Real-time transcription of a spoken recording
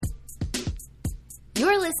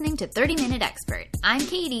You're listening to 30 Minute Expert. I'm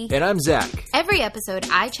Katie. And I'm Zach. Every episode,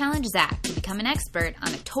 I challenge Zach to become an expert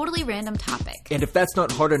on a totally random topic. And if that's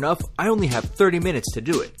not hard enough, I only have 30 minutes to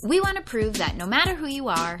do it. We want to prove that no matter who you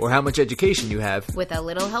are, or how much education you have, with a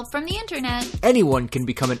little help from the internet, anyone can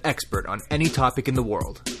become an expert on any topic in the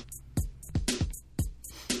world.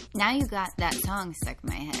 Now you got that song stuck in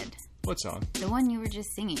my head. What song? The one you were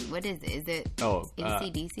just singing. What is it? Is it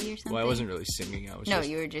AC/DC or something? Well, I wasn't really singing. I was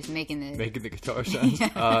you were just making the guitar sounds.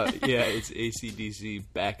 Yeah, it's AC/DC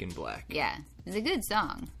Back in Black. Yeah, it's a good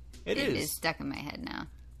song. It is. It's stuck in my head now.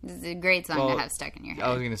 This is a great song to have stuck in your head. I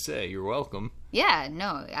was going to say, you're welcome. Yeah,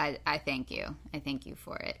 no, I thank you. I thank you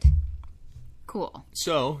for it. Cool.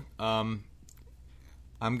 So, I'm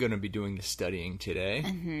going to be doing the studying today.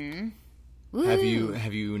 Mm-hmm. Woo.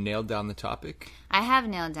 Have you nailed down the topic? I have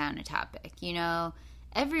nailed down a topic. You know,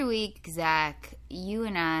 every week, Zach, you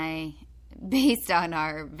and I, based on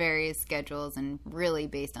our various schedules and really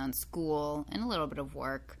based on school and a little bit of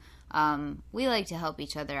work, we like to help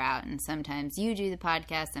each other out. And sometimes you do the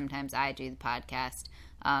podcast, sometimes I do the podcast,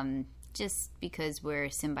 just because we're a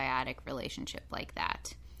symbiotic relationship like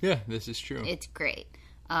that. Yeah, this is true. It's great.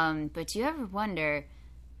 But do you ever wonder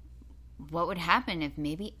what would happen if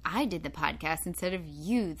maybe I did the podcast instead of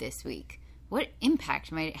you this week? What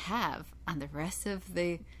impact might it have on the rest of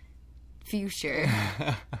the future?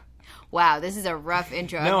 Wow, this is a rough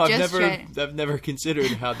intro. No, I've never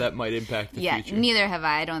considered how that might impact the future. Yeah, neither have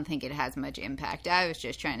I. I don't think it has much impact. I was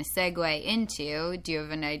just trying to segue into, do you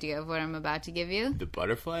have an idea of what I'm about to give you? The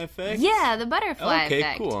butterfly effect? Yeah, the butterfly effect.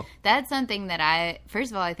 Okay, cool. That's something that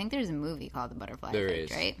first of all, I think there's a movie called The Butterfly Effect, there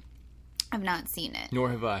is. Right? I've not seen it. Nor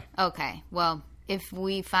have I. Okay, well, if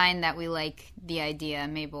we find that we like the idea,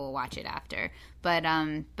 maybe we'll watch it after. But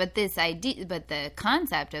the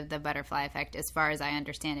concept of the butterfly effect, as far as I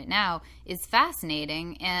understand it now, is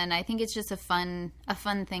fascinating, and I think it's just a fun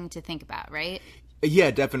thing to think about, right?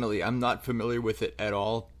 Yeah, definitely. I'm not familiar with it at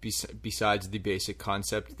all, besides the basic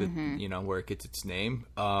concept that, where it gets its name.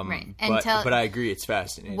 Right. But I agree, it's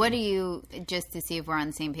fascinating. What do you, just to see if we're on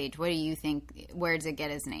the same page, what do you think, where does it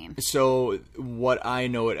get its name? So what I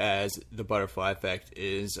know it as, the butterfly effect,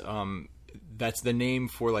 is that's the name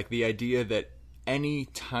for like the idea that any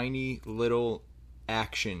tiny little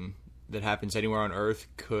action that happens anywhere on Earth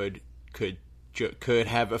could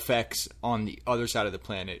have effects on the other side of the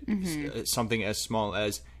planet. Mm-hmm. Something as small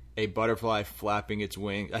as a butterfly flapping its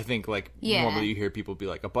wings. I think normally you hear people be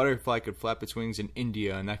like, a butterfly could flap its wings in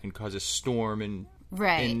India and that can cause a storm in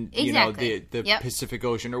the Pacific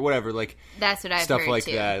Ocean or whatever. Like that's what I've stuff heard like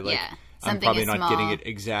too. that. Like, yeah. I'm probably not getting it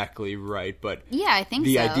exactly right, but yeah, I think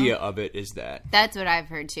the idea of it is that. That's what I've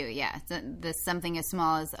heard too. Yeah, something as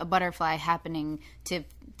small as a butterfly happening to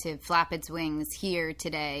flap its wings here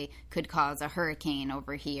today could cause a hurricane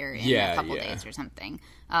over here in a couple days or something.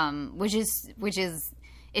 Which is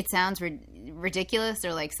it sounds ridiculous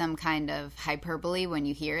or like some kind of hyperbole when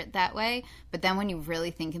you hear it that way, but then when you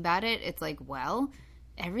really think about it, it's like, well,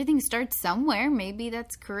 everything starts somewhere. Maybe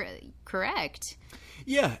that's correct.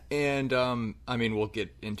 Yeah, and we'll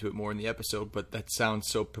get into it more in the episode, but that sounds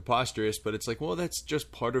so preposterous, but it's like, well, that's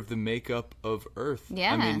just part of the makeup of Earth.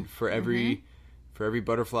 Yeah. I mean, for every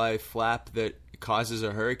butterfly flap that causes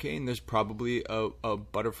a hurricane, there's probably a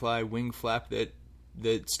butterfly wing flap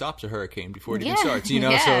that stops a hurricane before it even starts, so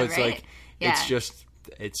it's right? like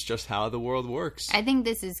it's just how the world works. I think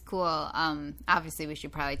this is cool. Obviously, we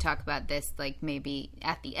should probably talk about this like maybe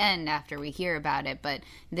at the end after we hear about it, but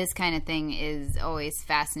this kind of thing is always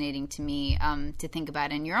fascinating to me to think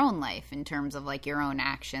about in your own life in terms of like your own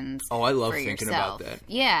actions. Oh, I love thinking yourself. about that.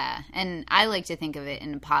 Yeah, and I like to think of it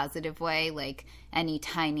in a positive way, like any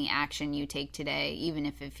tiny action you take today, even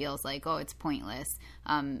if it feels like, oh, it's pointless,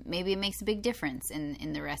 maybe it makes a big difference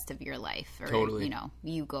in the rest of your life or, totally.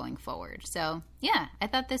 You going forward. So, yeah, I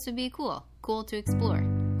thought this would be cool to explore.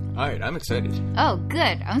 All right, I'm excited. Oh,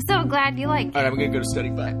 good. I'm so glad you liked it. All right, I'm going to go to study.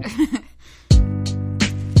 Bye.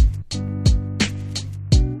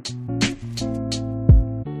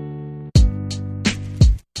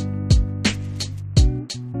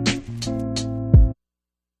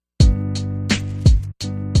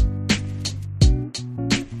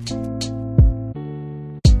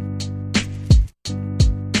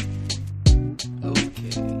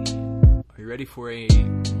 Ready for a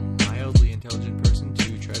mildly intelligent person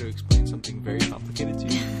to try to explain something very complicated to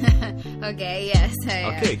you? Okay, yes.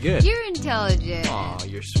 Okay, good. You're intelligent. Aw,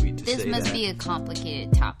 you're sweet to say that. This must be a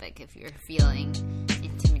complicated topic if you're feeling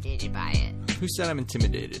intimidated by it. Who said I'm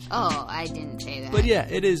intimidated? Oh, I didn't say that. But yeah,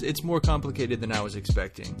 it is. It's more complicated than I was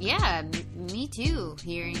expecting. Yeah, me too,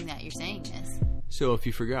 hearing that you're saying this. So if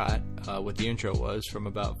you forgot what the intro was from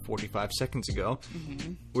about 45 seconds ago,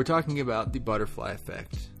 we're talking about the butterfly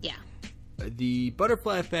effect. Yeah. The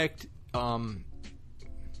butterfly effect, I'll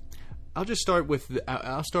start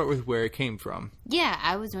with where it came from. Yeah,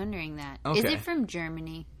 I was wondering that. Okay. Is it from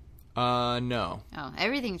Germany? No. Oh,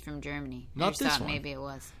 everything's from Germany. Not I just this thought one. Maybe it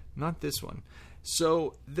was. Not this one.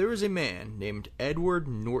 So, there was a man named Edward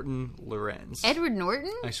Norton Lorenz. Edward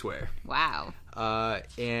Norton? I swear. Wow.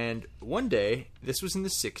 And one day, this was in the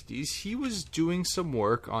 60s, he was doing some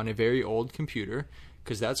work on a very old computer,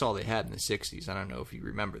 because that's all they had in the 60s. I don't know if you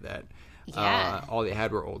remember that. Yeah. All they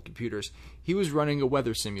had were old computers. He was running a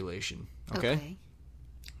weather simulation. Okay?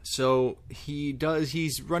 So,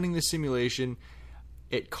 he's running the simulation.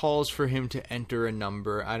 It calls for him to enter a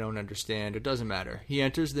number. I don't understand. It doesn't matter. He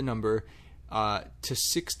enters the number to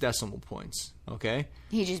 6 decimal points. Okay?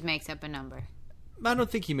 He just makes up a number. I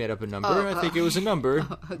don't think he made up a number. I think it was a number.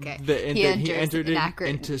 Okay. He entered it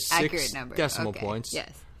into 6 decimal okay. points.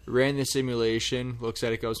 Yes. Ran the simulation, looks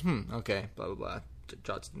at it, goes, okay, blah, blah, blah.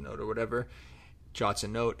 Jots the note or whatever. Jots a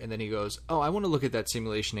note, and then he goes, I want to look at that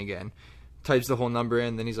simulation again. Types the whole number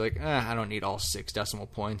in, then he's like, I don't need all 6 decimal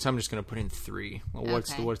points. I'm just going to put in 3. Well,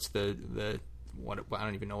 what's the what I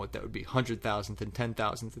don't even know what that would be. 100,000th and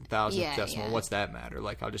 10,000th and 1,000th decimal. What's that matter?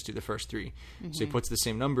 Like, I'll just do the first 3. So he puts the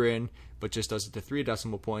same number in, but just does it to 3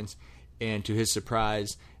 decimal points. And to his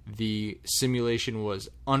surprise, the simulation was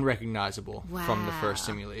unrecognizable from the first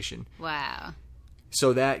simulation. Wow.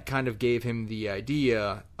 So that kind of gave him the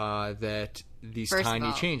idea that these First tiny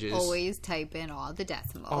of all, changes. Always type in all the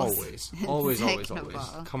decimals. Always. Second of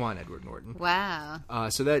all. Come on, Edward Norton. Wow.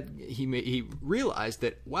 So that he realized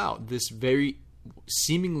that, wow, this very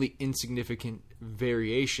seemingly insignificant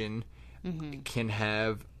variation can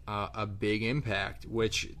have a big impact,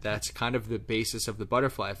 which that's kind of the basis of the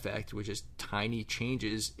butterfly effect, which is tiny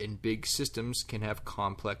changes in big systems can have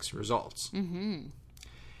complex results.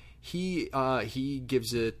 He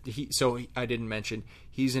gives it. So I didn't mention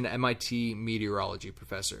he's an MIT meteorology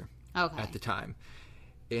professor at the time.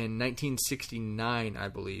 In 1969, I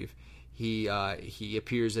believe, he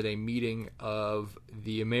appears at a meeting of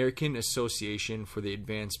the American Association for the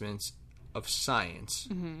Advancements of Science,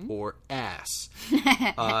 or ASS,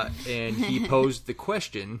 and he posed the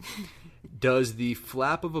question: does the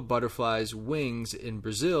flap of a butterfly's wings in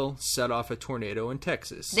Brazil set off a tornado in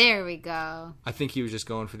Texas? There we go. I think he was just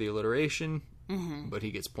going for the alliteration, but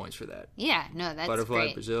he gets points for that. Yeah, no, that's Butterfly,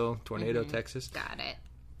 great. Brazil, tornado, Texas. Got it.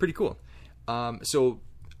 Pretty cool. So,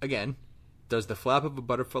 again, does the flap of a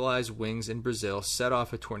butterfly's wings in Brazil set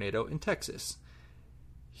off a tornado in Texas?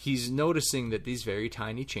 He's noticing that these very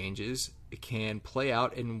tiny changes can play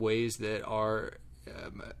out in ways that are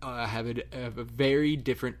have a very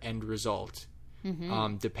different end result,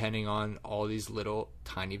 depending on all these little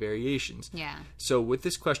tiny variations. Yeah. So with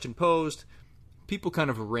this question posed, people kind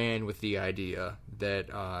of ran with the idea that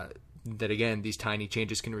that again these tiny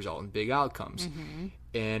changes can result in big outcomes,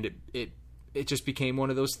 and it just became one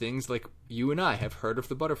of those things. Like, you and I have heard of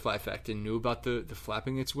the butterfly effect and knew about the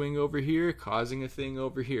flapping its wing over here causing a thing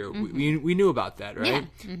over here. We knew about that, right?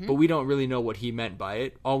 Yeah. But we don't really know what he meant by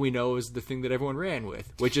it. All we know is the thing that everyone ran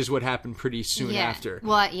with, which is what happened pretty soon after.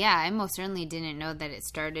 Well, yeah, I most certainly didn't know that it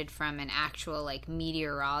started from an actual, like,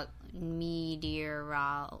 meteorological...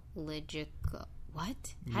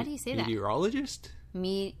 What? How do you say that? Meteorologist?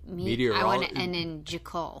 I want to end in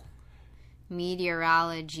jical.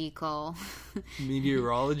 Meteorological.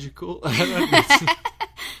 Meteorological?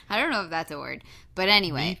 I don't know if that's a word. But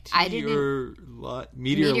anyway, I didn't...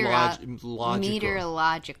 Meteorological.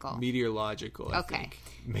 Meteorological, I think.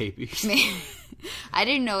 Maybe. I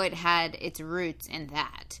didn't know it had its roots in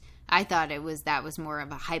that. I thought that was more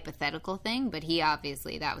of a hypothetical thing, but he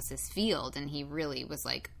obviously, that was his field, and he really was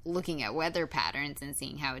like looking at weather patterns and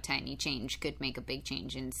seeing how a tiny change could make a big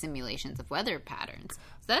change in simulations of weather patterns.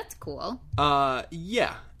 So that's cool. Yeah.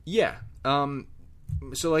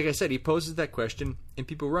 So like I said, he poses that question and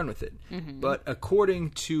people run with it. But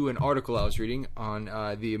according to an article I was reading on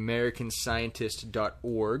the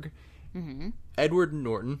AmericanScientist.org, Edward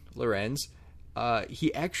Norton Lorenz,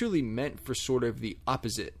 he actually meant for sort of the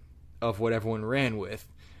opposite of what everyone ran with.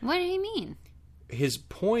 What did he mean? His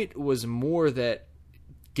point was more that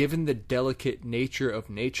given the delicate nature of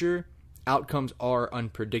nature, outcomes are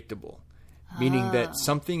unpredictable. Meaning that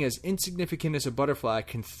something as insignificant as a butterfly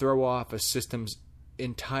can throw off a system's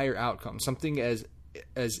entire outcome. Something as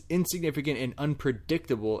insignificant and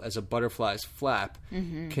unpredictable as a butterfly's flap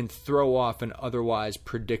can throw off an otherwise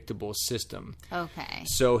predictable system. Okay.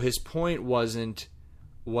 So his point wasn't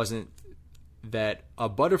that a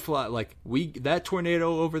butterfly, like that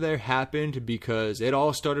tornado over there happened because it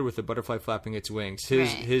all started with a butterfly flapping its wings.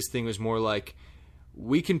 His thing was more like,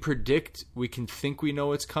 we can predict, we can think we know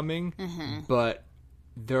what's coming, but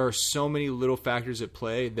there are so many little factors at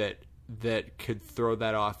play that could throw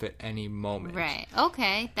that off at any moment. Right.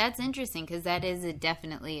 Okay. That's interesting because that is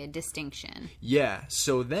definitely a distinction. Yeah.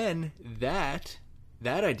 So then that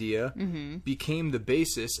idea became the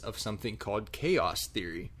basis of something called chaos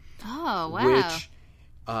theory. Oh, wow. Which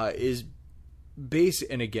is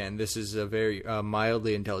and again, this is a very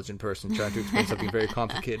mildly intelligent person trying to explain something very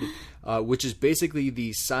complicated, which is basically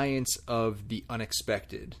the science of the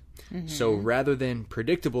unexpected. So rather than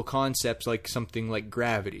predictable concepts like something like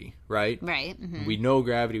gravity, right? Right. We know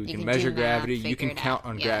gravity, we can measure gravity, you can count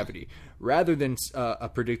on gravity. Rather than a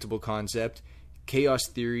predictable concept, chaos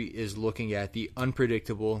theory is looking at the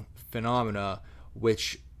unpredictable phenomena,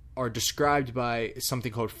 which are described by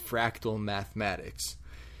something called fractal mathematics.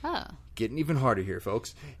 Oh. Getting even harder here,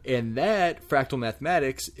 folks. And that fractal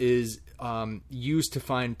mathematics is used to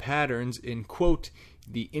find patterns in, quote,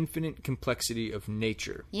 the infinite complexity of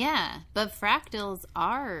nature. Yeah, but fractals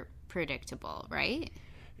are predictable, right?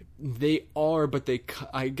 They are, but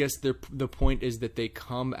I guess the point is that they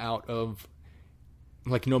come out of,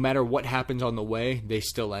 like, no matter what happens on the way, they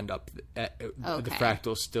still end up, the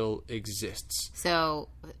fractal still exists. So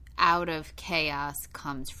out of chaos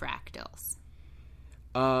comes fractals.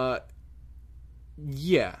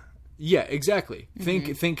 Yeah, exactly.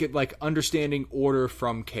 Think it like understanding order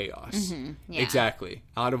from chaos. Yeah. Exactly.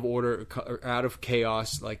 Out of order, out of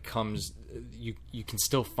chaos, like comes you can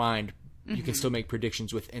still find. You can still make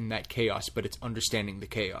predictions within that chaos, but it's understanding the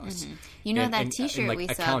chaos. You know that T-shirt we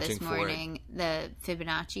saw this morning, the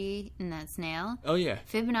Fibonacci and that snail? Oh, yeah.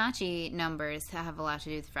 Fibonacci numbers have a lot to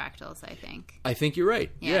do with fractals, I think. I think you're right.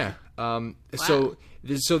 Yeah. Wow. So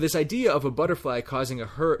this idea of a butterfly causing a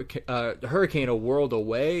hurricane a world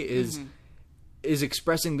away is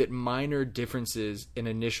expressing that minor differences in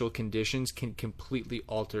initial conditions can completely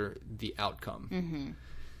alter the outcome.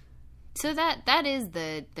 So that is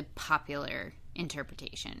the popular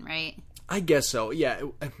interpretation, right? I guess so, yeah.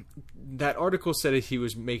 That article said he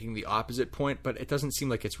was making the opposite point, but it doesn't seem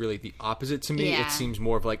like it's really the opposite to me. Yeah. It seems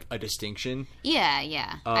more of like a distinction.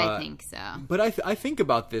 Yeah, I think so. But I think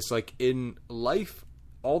about this like in life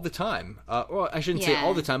all the time. Well, I shouldn't say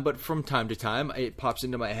all the time, but from time to time it pops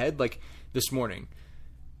into my head. Like this morning,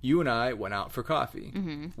 you and I went out for coffee.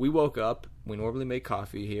 We woke up. We normally make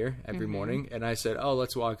coffee here every morning. And I said, oh,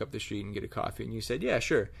 let's walk up the street and get a coffee. And you said, yeah,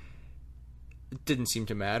 sure. It didn't seem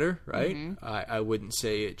to matter, right? I wouldn't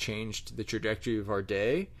say it changed the trajectory of our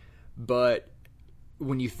day. But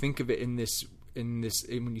when you think of it when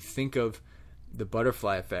you think of the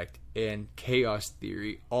butterfly effect and chaos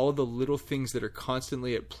theory, all the little things that are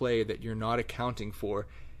constantly at play that you're not accounting for,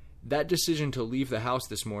 that decision to leave the house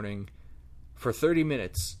this morning for 30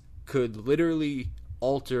 minutes could literally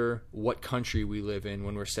alter what country we live in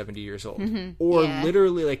when we're 70 years old. Or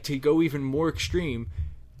literally, like, to go even more extreme,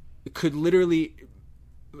 could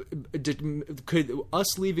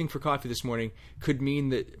us leaving for coffee this morning could mean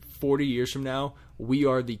that 40 years from now we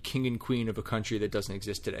are the king and queen of a country that doesn't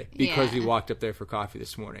exist today because we walked up there for coffee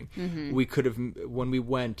this morning. We could have, when we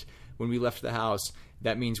left the house,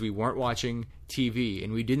 that means we weren't watching TV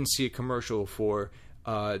and we didn't see a commercial for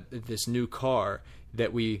this new car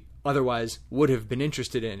that we otherwise would have been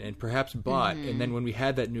interested in and perhaps bought. And then when we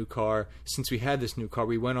had that new car, since we had this new car,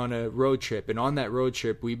 we went on a road trip. And on that road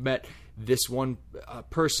trip, we met this one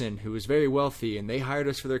person who was very wealthy and they hired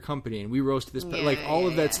us for their company and we rose to this, all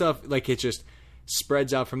of that stuff, like it just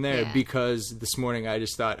spreads out from there because this morning I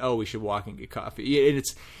just thought, oh, we should walk and get coffee. And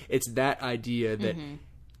it's that idea that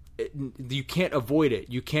you can't avoid it.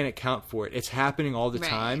 You can't account for it. It's happening all the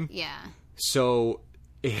time. Yeah. So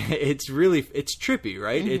it's trippy,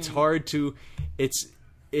 right? It's hard to,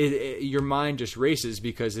 your mind just races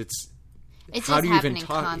because it's how do you even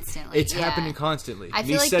talk? Constantly. It's happening constantly. I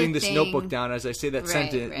feel Me like setting this notebook down as I say that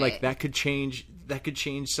sentence, right. like that could change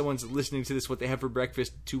someone's listening to this, what they have for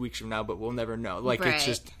breakfast 2 weeks from now, but we'll never know. Like it's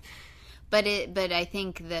just, but I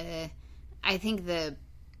think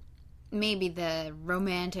maybe the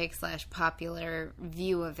romantic / popular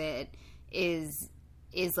view of it is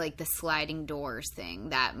like the sliding doors thing,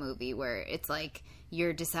 that movie where it's like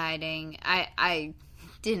you're deciding. I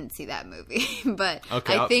didn't see that movie, but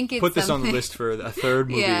okay, I think it's put this on the list for a third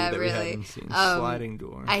movie that really. we haven't seen. Sliding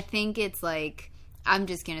Door. I think it's like I'm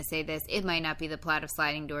just going to say this. It might not be the plot of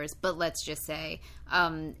Sliding Doors, but let's just say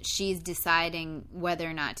she's deciding whether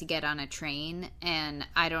or not to get on a train. And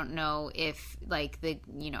I don't know if, like,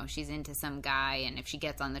 she's into some guy, and if she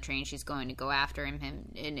gets on the train, she's going to go after him.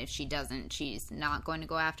 And if she doesn't, she's not going to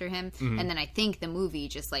go after him. Mm-hmm. And then I think the movie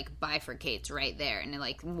just, like, bifurcates right there. And,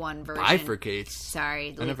 like, one version. Bifurcates?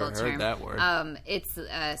 Sorry, legal I never heard that word. It's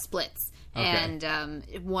splits. Okay. And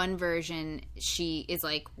one version, she is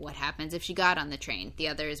like, what happens if she got on the train? The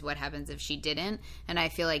other is what happens if she didn't. And I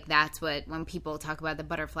feel like that's what, when people talk about the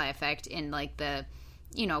butterfly effect in like the,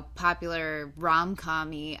 popular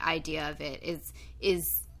rom-com-y idea of it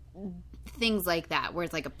is things like that, where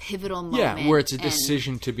it's like a pivotal moment. Yeah, where it's a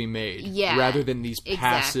decision to be made. Yeah, rather than these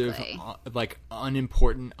passive, like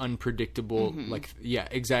unimportant, unpredictable,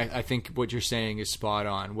 exactly. I think what you're saying is spot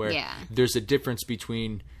on, where there's a difference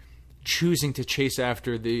between choosing to chase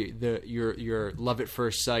after your love at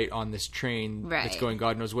first sight on this train that's going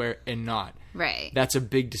God knows where and not. Right. That's a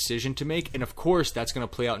big decision to make, and of course that's going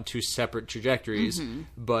to play out in two separate trajectories. Mm-hmm.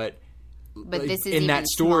 But this is in that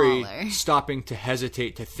story, smaller. Stopping to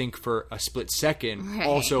hesitate to think for a split second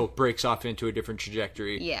also breaks off into a different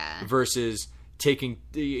trajectory. Yeah. Versus taking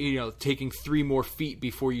 3 more feet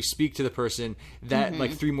before you speak to the person, that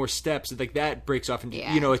like 3 more steps, like that breaks off into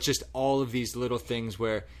it's just all of these little things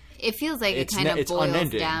where it feels like it kind of boils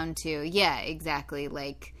unending. Down to exactly,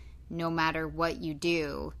 like no matter what you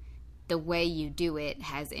do, the way you do it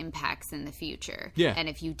has impacts in the future. Yeah. And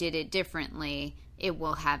if you did it differently, it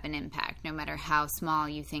will have an impact. No matter how small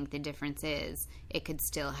you think the difference is, it could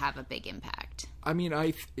still have a big impact. I mean,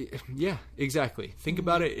 exactly. Think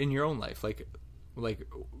about it in your own life. Like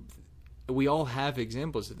we all have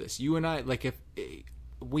examples of this. You and I, like if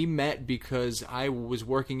we met because I was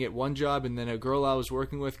working at one job, and then a girl I was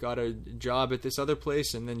working with got a job at this other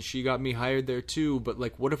place, and then she got me hired there too. But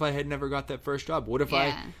like, what if I had never got that first job? What if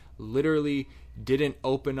I literally didn't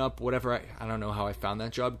open up whatever I don't know how I found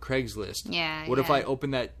that job, Craigslist. What if I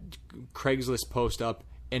opened that Craigslist post up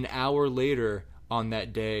an hour later on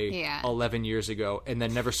that day 11 years ago, and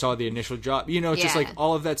then never saw the initial job? It's just like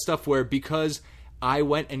all of that stuff where because I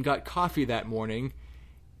went and got coffee that morning,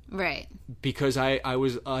 right, because I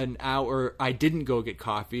was an hour, I didn't go get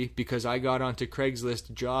coffee because I got onto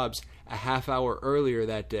Craigslist jobs a half hour earlier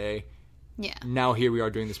that day. Yeah. Now here we are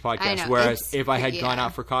doing this podcast. Whereas if I had gone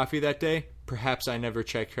out for coffee that day, perhaps I never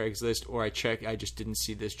checked Craigslist, or I just didn't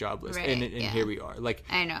see this job list, and here we are. Like,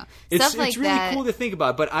 I know it's really cool to think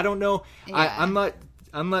about, but I don't know. Yeah.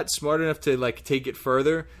 I'm not smart enough to like take it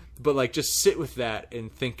further, but like just sit with that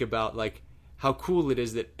and think about like how cool it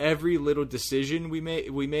is that every little decision we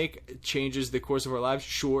make changes the course of our lives.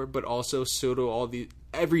 Sure, but also so do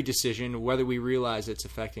every decision, whether we realize it's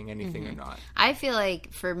affecting anything or not. I feel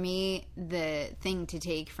like for me, the thing to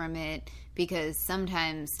take from it, because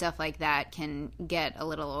sometimes stuff like that can get a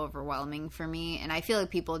little overwhelming for me, and I feel like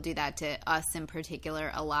people do that to us in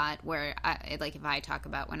particular a lot, where if I talk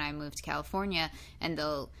about when I moved to California, and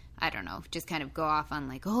they'll, I don't know, just kind of go off on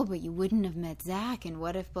like, oh, but you wouldn't have met Zach, and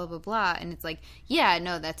what if blah, blah, blah. And it's like, yeah,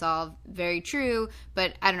 no, that's all very true,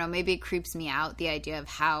 but I don't know, maybe it creeps me out, the idea of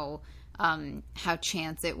how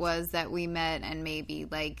chance it was that we met, and maybe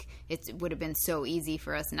like it would have been so easy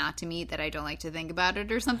for us not to meet that I don't like to think about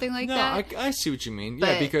it or something like that. No, I see what you mean.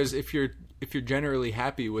 But, because if you're generally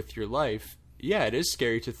happy with your life, it is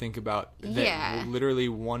scary to think about that literally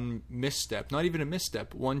one misstep, not even a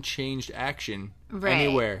misstep, one changed action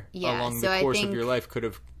anywhere along the course of your life could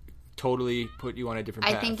have totally put you on a different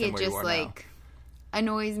path. I think it just like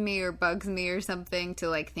annoys me or bugs me or something to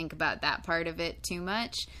like think about that part of it too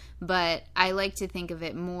much. But I like to think of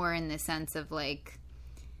it more in the sense of like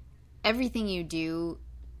everything you do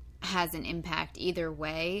has an impact either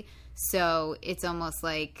way. So it's almost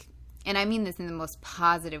like, and I mean this in the most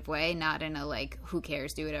positive way, not in a like who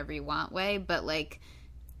cares, do whatever you want way, but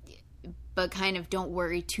kind of don't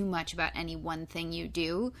worry too much about any one thing you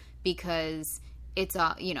do, because it's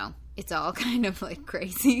all, it's all kind of like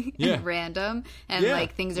crazy and random, and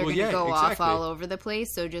like things are going to go off all over the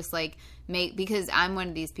place. So just like because I'm one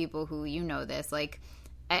of these people who, this, like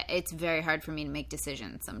it's very hard for me to make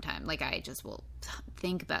decisions sometimes. Like I just will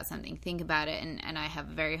think about it, and I have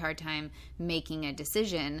a very hard time making a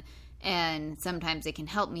decision. And sometimes it can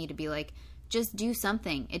help me to be like, just do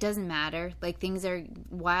something. It doesn't matter. Like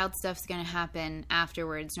wild stuff's going to happen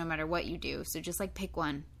afterwards no matter what you do. So just like pick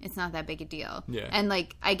one. It's not that big a deal. Yeah. And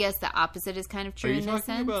like, I guess the opposite is kind of true in this sense.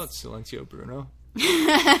 Are you talking about Silencio Bruno?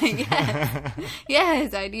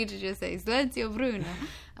 Yes, I need to just say Silencio Bruno.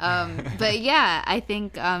 But yeah, I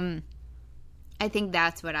think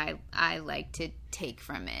that's what I like to take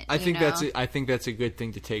from it. I think that's a good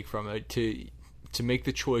thing to take from it, to to make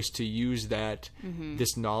the choice to use that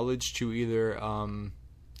this knowledge to either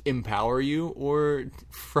empower you or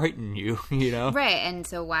frighten you, you know? Right, and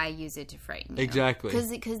so why use it to frighten you? Exactly.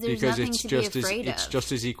 Because there's nothing to be afraid of. It's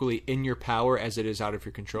just as equally in your power as it is out of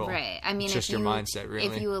your control. Right. I mean, it's just your mindset, really.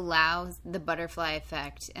 If you allow the butterfly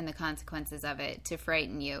effect and the consequences of it to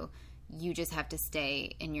frighten you, you just have to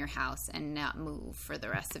stay in your house and not move for the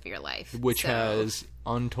rest of your life. Which has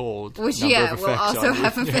untold number of effects will also on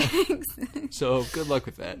have you. effects. So good luck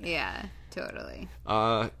with that. Yeah, totally.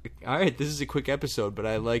 All right, this is a quick episode, but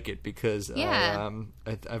I like it because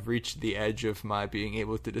I've reached the edge of my being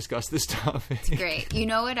able to discuss this topic. It's great. You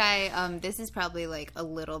know what this is probably like a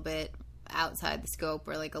little bit outside the scope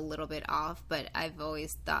or like a little bit off, but I've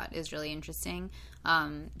always thought is really interesting.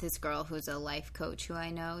 This girl who's a life coach who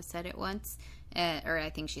I know said it once, or I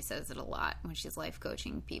think she says it a lot when she's life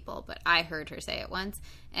coaching people, but I heard her say it once,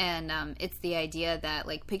 and it's the idea that,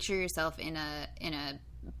 like, picture yourself in a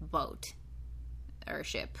boat or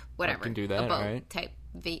ship, whatever. I can do that, a boat right? type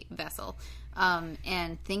vessel.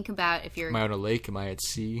 And think about if you're... Am I on a lake? Am I at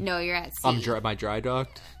sea? No, you're at sea. Am I dry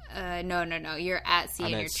docked? No. You're at sea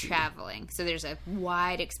and you're traveling. So there's a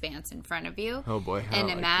wide expanse in front of you. Oh, boy. And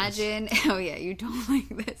imagine... Oh, yeah, you don't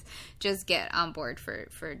like this. Just get on board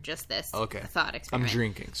for just this thought experiment. I'm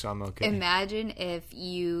drinking, so I'm okay. Imagine if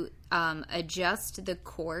you adjust the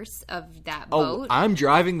course of that boat. Oh, I'm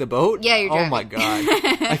driving the boat? Yeah, you're driving. Oh, my God.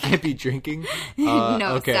 I can't be drinking?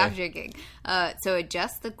 No, okay. Stop drinking. So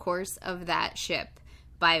adjust the course of that ship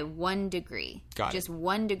by 1 degree. Got it. Just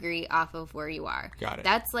 1 degree off of where you are. Got it.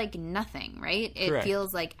 That's like nothing, right? It Correct.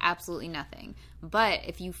 feels like absolutely nothing. But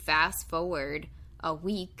if you fast forward a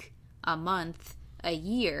week, a month, a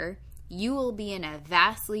year, you will be in a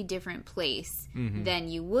vastly different place than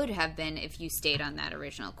you would have been if you stayed on that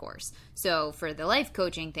original course. So for the life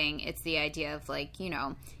coaching thing, it's the idea of, like, you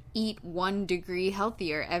know, eat 1 degree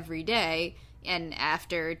healthier every day. And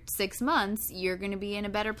after 6 months, you're going to be in a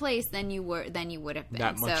better place than you would have been.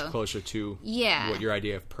 That much closer to what your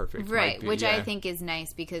idea of perfect might be. Which I think is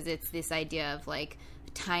nice because it's this idea of, like,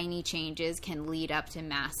 tiny changes can lead up to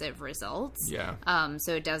massive results. Yeah.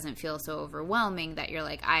 So it doesn't feel so overwhelming that you're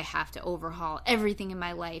like, I have to overhaul everything in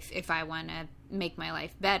my life if I want to make my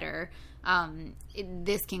life better.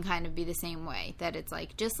 This can kind of be the same way, that it's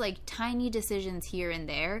like just like tiny decisions here and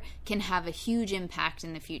there can have a huge impact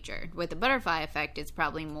in the future. With the butterfly effect, it's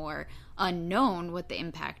probably more unknown what the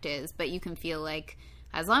impact is, but you can feel like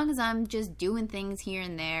as long as I'm just doing things here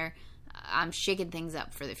and there, I'm shaking things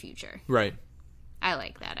up for the future. Right. I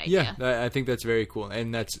like that idea. Yeah, I think that's very cool,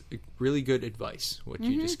 and that's really good advice, what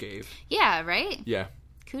you just gave. Yeah, right? Yeah.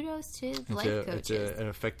 Kudos to life coaches. It's an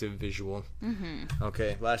effective visual.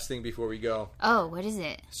 Okay, last thing before we go. Oh, what is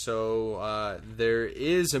it? So there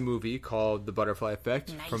is a movie called The Butterfly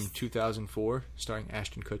Effect from 2004, starring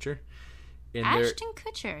Ashton Kutcher. Ashton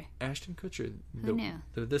Kutcher? Ashton Kutcher. Who knew?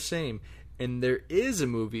 They're the same. And there is a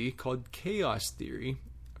movie called Chaos Theory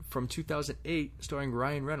from 2008, starring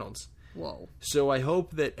Ryan Reynolds. Whoa. So I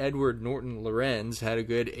hope that Edward Norton Lorenz had a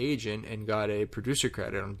good agent and got a producer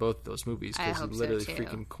credit on both those movies, because he literally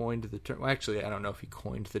freaking coined the term. Well, actually, I don't know if he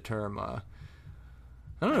coined the term. I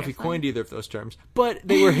don't know if he coined either of those terms, but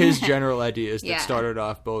they were his general ideas that started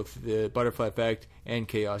off both the Butterfly Effect and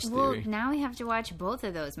Chaos Theory. Well, now we have to watch both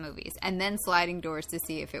of those movies and then Sliding Doors to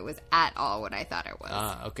see if it was at all what I thought it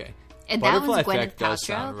was. Okay. And Butterfly that one's Effect Gwyneth does Paltrow.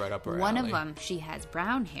 sound right up our One alley. of them, she has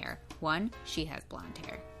brown hair. One, she has blonde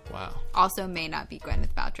hair. Wow. Also may not be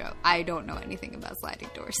Gwyneth Paltrow. I don't know anything about Sliding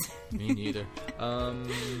Doors. Me neither.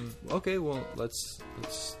 Okay, well, let's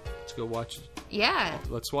go watch it. Yeah.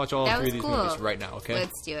 Let's watch all 3 of these movies right now, okay?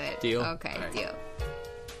 Let's do it. Deal? Okay, right. deal.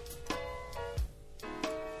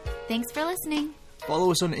 Thanks for listening.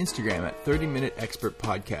 Follow us on Instagram at 30-Minute Expert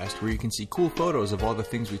Podcast, where you can see cool photos of all the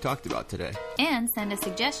things we talked about today. And send us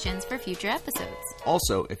suggestions for future episodes.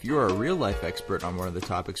 Also, if you're a real-life expert on one of the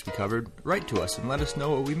topics we covered, write to us and let us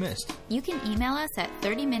know what we missed. You can email us at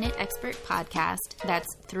 30-Minute Expert Podcast.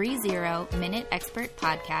 That's 30-Minute Expert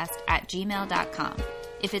Podcast @gmail.com.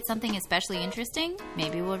 If it's something especially interesting,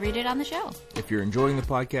 maybe we'll read it on the show. If you're enjoying the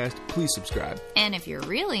podcast, please subscribe. And if you're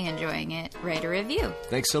really enjoying it, write a review.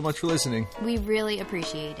 Thanks so much for listening. We really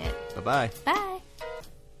appreciate it. Bye-bye. Bye.